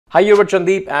Hi, you're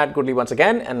Chandeep at Goodly once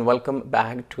again, and welcome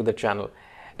back to the channel.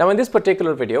 Now in this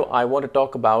particular video, I want to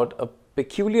talk about a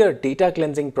peculiar data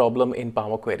cleansing problem in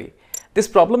Power Query. This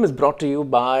problem is brought to you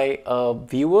by a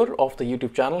viewer of the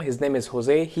YouTube channel. His name is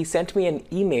Jose. He sent me an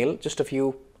email just a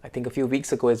few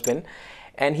weeks ago it's been,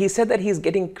 and he said that he's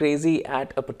getting crazy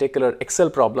at a particular Excel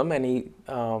problem and he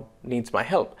needs my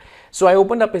help. So I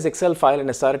opened up his Excel file and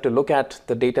I started to look at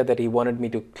the data that he wanted me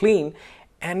to clean,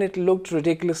 and it looked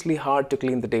ridiculously hard to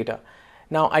clean the data.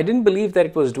 Now, I didn't believe that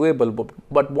it was doable,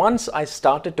 but once I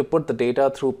started to put the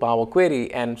data through Power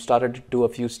Query and started to do a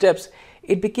few steps,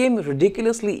 it became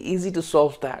ridiculously easy to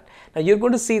solve that. Now, you're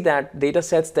going to see that data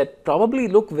sets that probably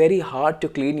look very hard to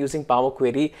clean using Power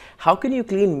Query. How can you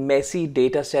clean messy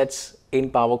data sets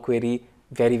in Power Query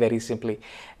very, very simply?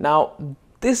 Now,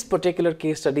 this particular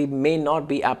case study may not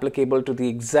be applicable to the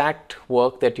exact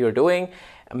work that you're doing.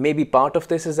 Maybe part of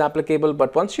this is applicable,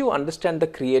 but once you understand the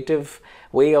creative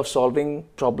way of solving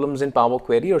problems in Power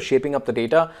Query or shaping up the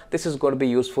data, this is going to be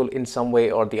useful in some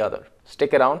way or the other.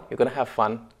 Stick around, you're going to have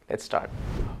fun. Let's start.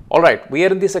 All right, we are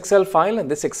in this Excel file, and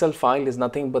this Excel file is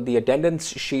nothing but the attendance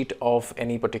sheet of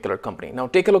any particular company. Now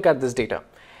take a look at this data.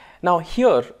 Now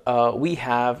here we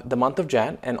have the month of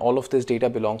Jan, and all of this data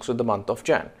belongs to the month of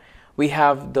Jan. We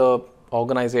have the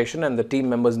organization and the team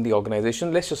members in the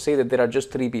organization. Let's just say that there are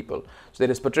just 3 people. So there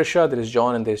is Patricia, there is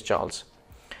John, and there is Charles.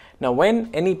 Now when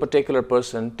any particular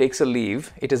person takes a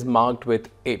leave, it is marked with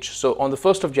H. So on the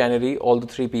 1st of January, all the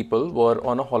 3 people were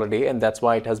on a holiday, and that's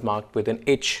why it has marked with an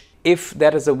H. If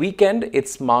there is a weekend,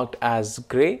 it's marked as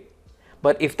gray.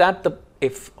 But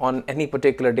if on any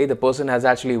particular day the person has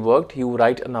actually worked, you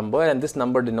write a number, and this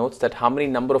number denotes that how many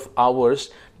number of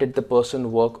hours did the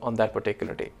person work on that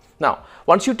particular day. Now,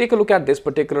 once you take a look at this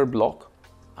particular block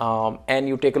and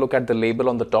you take a look at the label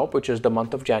on the top, which is the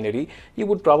month of January, you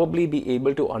would probably be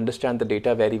able to understand the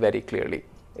data very, very clearly.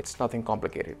 It's nothing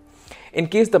complicated. In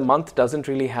case the month doesn't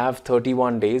really have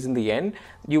 31 days in the end,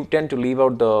 you tend to leave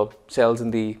out the cells in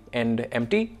the end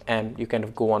empty, and you kind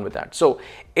of go on with that. So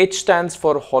H stands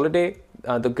for holiday,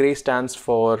 the gray stands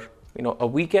for a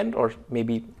weekend, or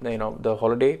maybe the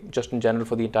holiday just in general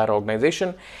for the entire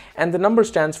organization, and the number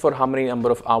stands for how many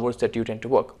number of hours that you tend to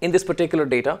work. In this particular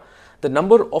data, the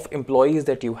number of employees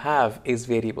that you have is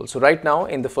variable. So right now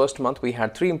in the first month we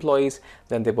had 3 employees,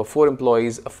 then there were 4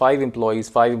 employees, 5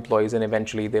 employees, and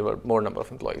eventually there were more number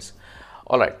of employees.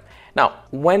 All right, now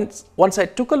once I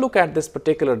took a look at this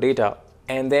particular data,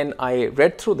 and then I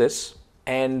read through this,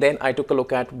 and then I took a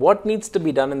look at what needs to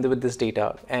be done with this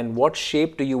data and what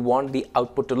shape do you want the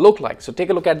output to look like. So take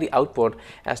a look at the output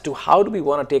as to how do we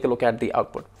want to take a look at the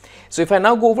output. So if I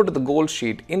now go over to the goal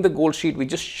sheet, in the goal sheet we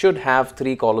just should have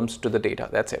 3 columns to the data.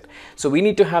 That's it. So we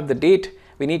need to have the date,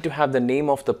 we need to have the name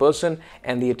of the person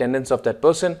and the attendance of that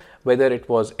person, whether it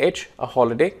was H, a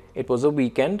holiday, it was a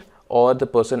weekend, or the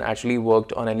person actually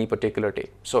worked on any particular day.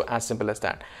 So as simple as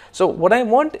that. So what I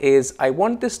want is, I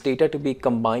want this data to be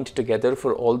combined together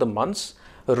for all the months,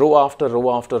 row after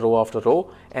row after row after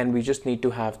row, and we just need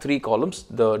to have 3 columns,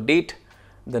 the date,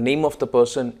 the name of the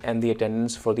person, and the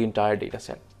attendance for the entire data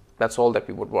set. That's all that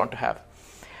we would want to have.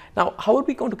 Now, how are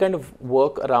we going to kind of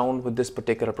work around with this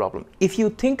particular problem? If you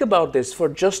think about this for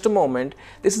just a moment,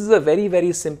 this is a very,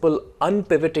 very simple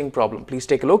unpivoting problem. Please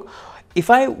take a look. If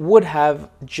I would have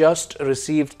just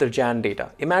received the Jan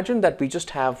data, imagine that we just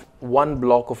have one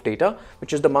block of data,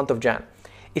 which is the month of Jan.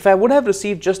 If I would have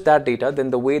received just that data, then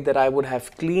the way that I would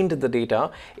have cleaned the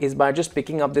data is by just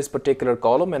picking up this particular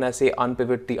column, and I say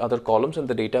unpivot the other columns, and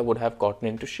the data would have gotten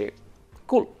into shape.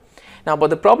 Cool. Now,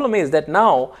 but the problem is that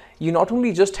now you not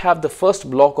only just have the first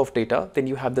block of data, then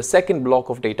you have the second block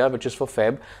of data, which is for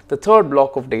Feb, the third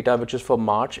block of data, which is for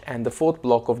March, and the fourth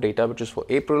block of data, which is for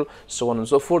April, so on and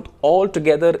so forth, all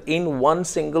together in one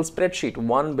single spreadsheet,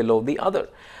 one below the other.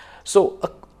 So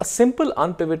a simple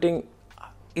unpivoting,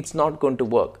 it's not going to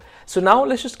work. So now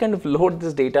let's just kind of load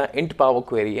this data into Power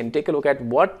Query and take a look at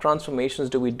what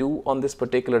transformations do we do on this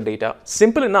particular data.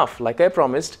 Simple enough, like I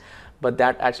promised, but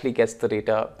that actually gets the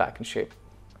data back in shape.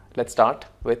 Let's start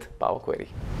with Power Query.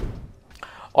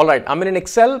 All right, I'm in an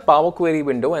Excel Power Query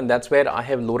window, and that's where I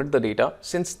have loaded the data.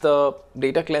 Since the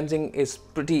data cleansing is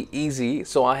pretty easy,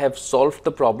 so I have solved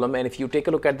the problem, and if you take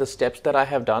a look at the steps that I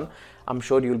have done, I'm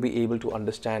sure you'll be able to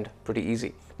understand pretty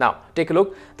easy. Now, take a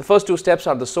look. The first 2 steps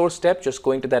are the source step, just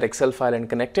going to that Excel file and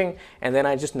connecting, and then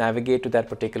I just navigate to that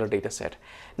particular data set.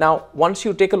 Now, once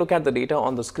you take a look at the data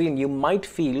on the screen, you might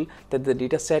feel that the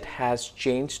data set has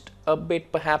changed a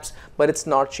bit perhaps, but it's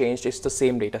not changed. It's the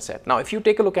same data set. Now, if you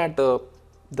take a look at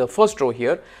the first row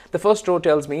here, the first row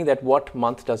tells me that what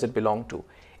month does it belong to.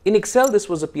 In Excel, this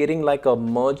was appearing like a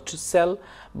merged cell,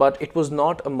 but it was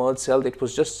not a merged cell. It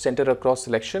was just center across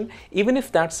selection. Even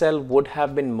if that cell would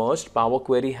have been merged, Power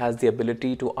Query has the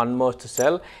ability to unmerge the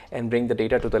cell and bring the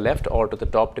data to the left or to the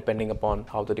top, depending upon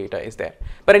how the data is there.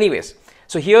 But anyways,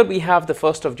 so here we have the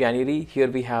 1st of January. Here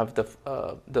we have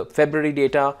the February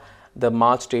data, the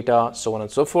March data, so on and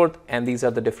so forth. And these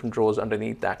are the different rows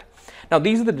underneath that. Now,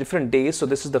 these are the different days. So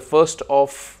this is the 1st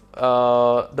of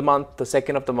the month, the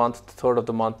 2nd of the month, the 3rd of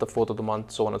the month, the 4th of the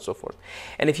month, so on and so forth.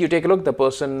 And if you take a look, the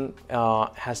person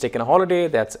has taken a holiday,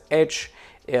 that's H.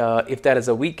 If that is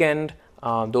a weekend,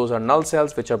 those are null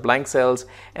cells, which are blank cells,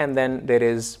 and then there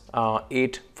is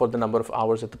 8 for the number of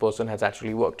hours that the person has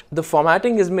actually worked. The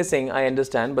formatting is missing, I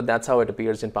understand, but that's how it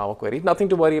appears in Power Query. Nothing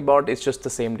to worry about, it's just the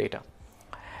same data.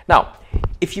 Now,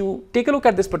 if you take a look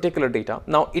at this particular data,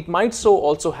 now it might so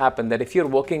also happen that if you're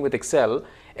working with Excel,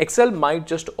 Excel might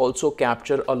just also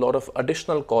capture a lot of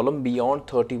additional column beyond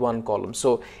 31 columns.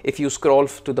 So if you scroll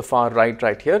to the far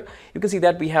right here, you can see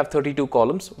that we have 32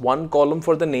 columns, 1 column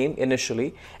for the name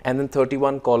initially, and then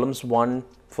 31 columns, 1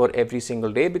 for every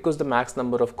single day, because the max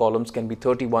number of columns can be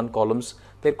 31 columns.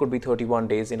 There could be 31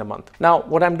 days in a month. Now,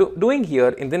 what I'm doing here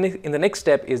in the next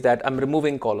step is that I'm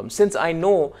removing columns. Since I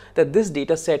know that this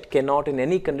data set cannot in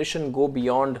any condition go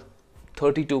beyond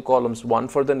 32 columns, 1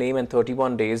 for the name and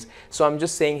 31 days. So I'm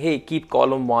just saying, hey, keep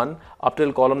column 1 up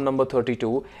till column number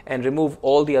 32 and remove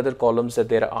all the other columns that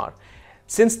there are.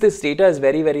 Since this data is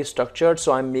very structured,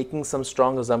 so I'm making some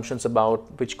strong assumptions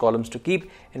about which columns to keep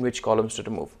and which columns to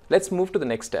remove. Let's move to the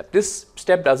next step. This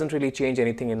step doesn't really change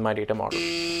anything in my data model,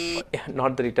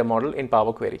 not the data model in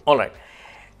Power Query. All right.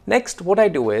 Next, what I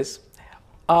do is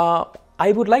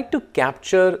I would like to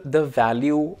capture the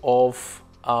value of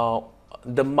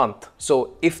the month.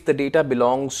 So if the data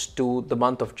belongs to the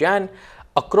month of Jan,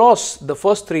 across the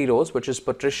first 3 rows, which is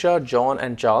Patricia, John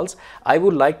and Charles, I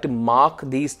would like to mark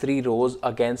these 3 rows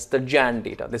against the Jan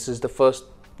data. This is the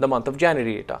month of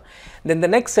January data. Then the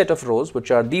next set of rows,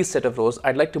 which are these set of rows,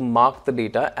 I'd like to mark the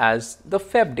data as the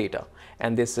Feb data.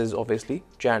 And this is obviously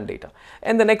Jan data.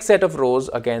 And the next set of rows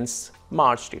against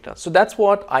March data. So that's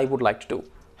what I would like to do.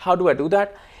 How do I do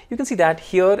that? You can see that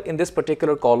here in this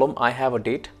particular column, I have a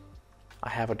date.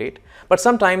 But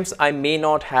sometimes I may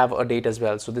not have a date as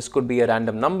well. So this could be a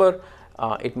random number.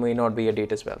 It may not be a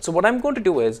date as well. So what I'm going to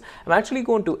do is I'm actually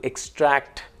going to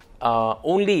extract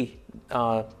only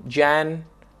Jan,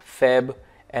 Feb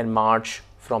and March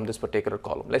from this particular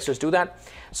column. Let's just do that.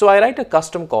 So I write a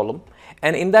custom column,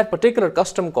 and in that particular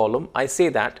custom column, I say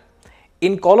that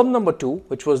in column number 2,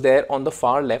 which was there on the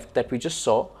far left that we just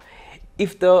saw,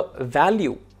 if the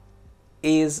value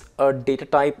is a data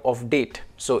type of date.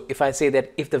 So if I say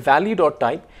that if the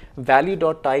value.type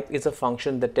is a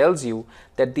function that tells you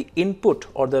that the input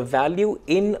or the value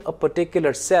in a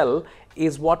particular cell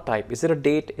is what type? Is it a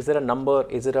date? Is it a number?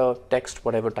 Is it a text?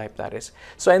 Whatever type that is.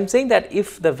 So I'm saying that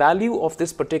if the value of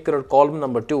this particular column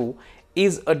number 2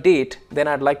 is a date, then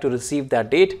I'd like to receive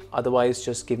that date, otherwise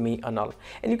just give me a null.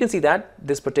 And you can see that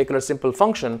this particular simple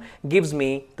function gives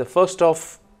me the 1st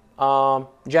of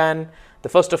Jan, the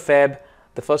 1st of Feb,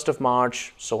 the 1st of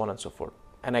March, so on and so forth.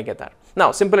 And I get that.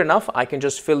 Now, simple enough, I can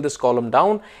just fill this column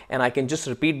down and I can just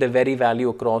repeat the very value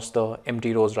across the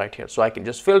empty rows right here. So I can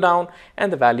just fill down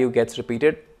and the value gets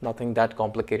repeated. Nothing that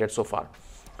complicated so far.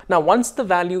 Now, once the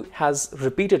value has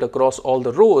repeated across all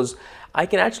the rows, I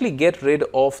can actually get rid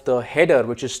of the header,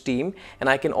 which is team, and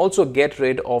I can also get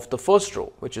rid of the first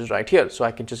row, which is right here. So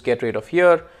I can just get rid of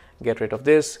here, get rid of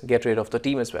this, get rid of the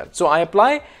team as well. So I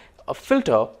apply a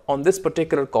filter on this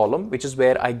particular column, which is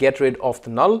where I get rid of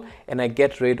the null and I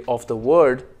get rid of the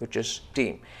word, which is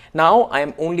team. Now I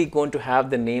am only going to have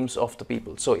the names of the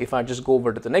people. So if I just go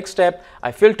over to the next step,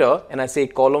 I filter and I say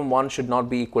column 1 should not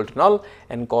be equal to null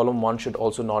and column 1 should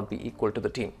also not be equal to the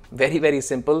team. Very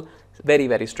simple,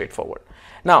 very straightforward.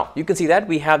 Now you can see that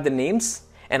we have the names,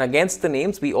 and against the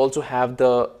names we also have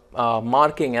the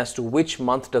marking as to which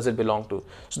month does it belong to.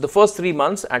 So the first 3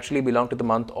 months actually belong to the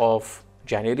month of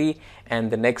January,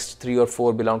 and the next 3 or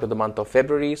 4 belong to the month of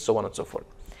February, so on and so forth.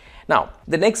 Now,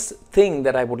 the next thing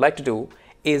that I would like to do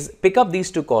is pick up these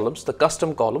 2 columns, the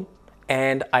custom column,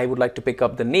 and I would like to pick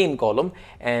up the name column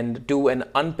and do an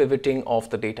unpivoting of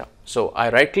the data. So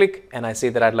I right click and I say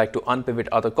that I'd like to unpivot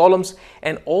other columns,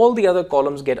 and all the other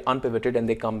columns get unpivoted and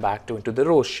they come back into the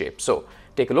row shape. So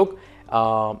take a look.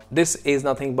 This is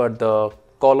nothing but the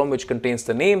column which contains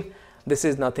the name. This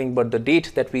is nothing but the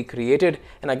date that we created,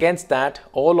 and against that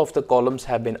all of the columns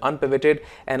have been unpivoted,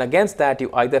 and against that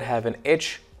you either have an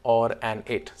H or an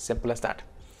 8. Simple as that.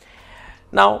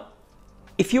 Now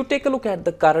if you take a look at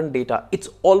the current data, it's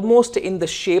almost in the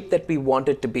shape that we want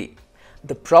it to be.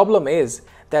 The problem is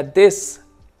that this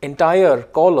entire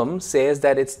column says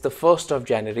that it's the 1st of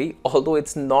January, although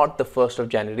it's not the 1st of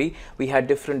January. We had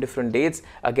different dates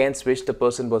against which the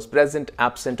person was present,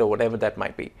 absent, or whatever that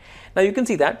might be. Now you can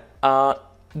see that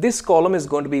this column is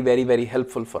going to be very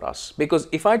helpful for us, because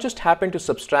if I just happen to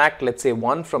subtract, let's say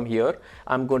 1 from here,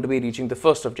 I'm going to be reaching the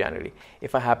 1st of January.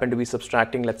 If I happen to be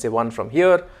subtracting, let's say 1 from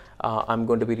here, I'm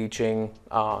going to be reaching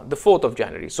the 4th of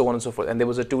January, so on and so forth, and there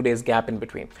was a 2 days gap in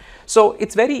between. So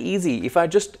it's very easy. If I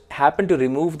just happen to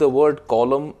remove the word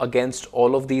column against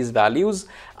all of these values,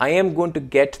 I am going to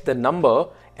get the number,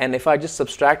 and if I just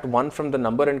subtract 1 from the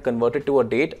number and convert it to a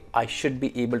date, I should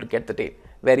be able to get the date.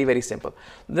 Very simple.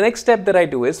 The next step that I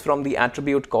do is, from the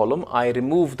attribute column, I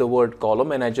remove the word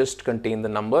column and I just contain the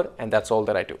number, and that's all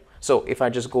that I do. So if I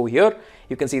just go here,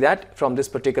 you can see that from this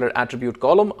particular attribute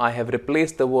column, I have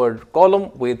replaced the word column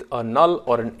with a null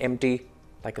or an empty,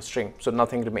 like a string, so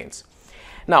nothing remains.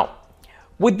 Now,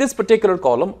 with this particular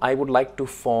column, I would like to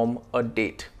form a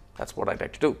date. That's what I'd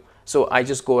like to do. So I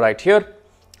just go right here,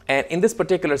 and in this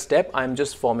particular step, I'm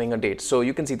just forming a date. So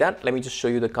you can see that. Let me just show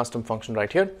you the custom function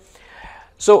right here.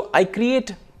 So I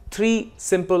create 3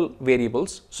 simple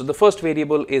variables. So the first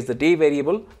variable is the day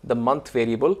variable, the month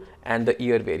variable, and the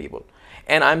year variable.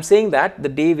 And I'm saying that the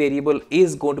day variable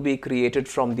is going to be created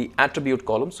from the attribute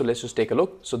column. So let's just take a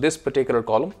look. So this particular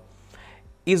column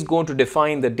is going to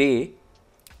define the day,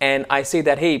 and I say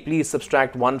that, hey, please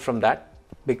subtract 1 from that,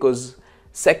 because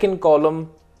second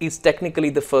column is technically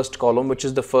the first column, which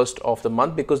is the 1st of the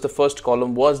month, because the first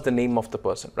column was the name of the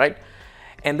person, right?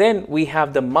 And then we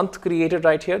have the month created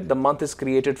right here. The month is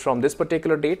created from this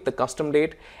particular date, the custom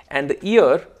date, and the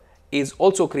year is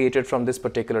also created from this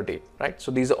particular date, right? So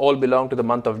these all belong to the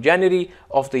month of January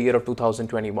of the year of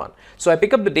 2021. So I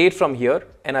pick up the date from here,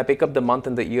 and I pick up the month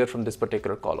and the year from this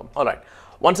particular column. All right.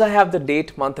 Once I have the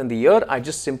date, month, and the year, I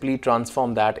just simply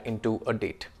transform that into a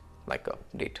date, like a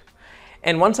date.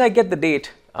 And once I get the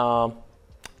date,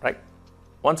 right?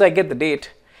 Once I get the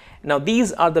date, now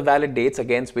these are the valid dates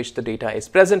against which the data is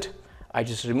present. I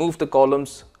just remove the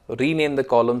columns, rename the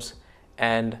columns,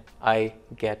 and I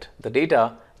get the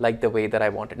data like the way that I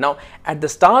want it. Now, at the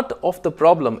start of the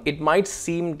problem, it might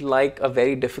seem like a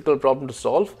very difficult problem to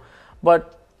solve,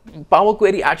 but Power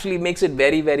Query actually makes it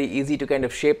very easy to kind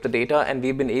of shape the data, and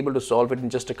we've been able to solve it in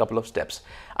just a couple of steps.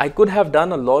 I could have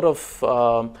done a lot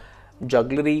of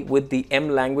jugglery with the M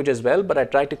language as well, but I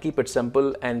try to keep it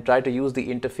simple and try to use the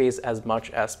interface as much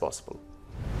as possible.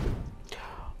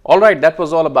 Alright, that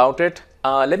was all about it.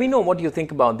 Let me know what you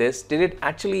think about this. Did it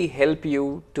actually help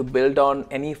you to build on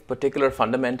any particular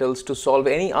fundamentals to solve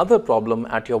any other problem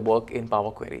at your work in Power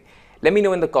Query? Let me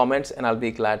know in the comments, and I'll be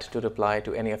glad to reply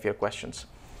to any of your questions.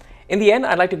 In the end,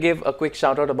 I'd like to give a quick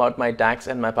shout out about my DAX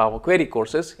and my Power Query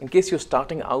courses. In case you're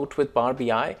starting out with Power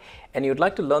BI and you'd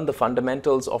like to learn the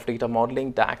fundamentals of data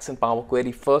modeling, DAX and Power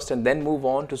Query first, and then move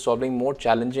on to solving more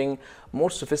challenging, more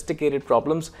sophisticated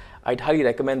problems, I'd highly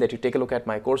recommend that you take a look at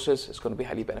my courses. It's going to be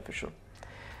highly beneficial.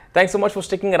 Thanks so much for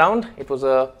sticking around. It was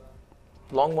a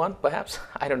long one, perhaps,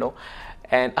 I don't know.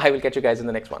 And I will catch you guys in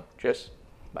the next one. Cheers.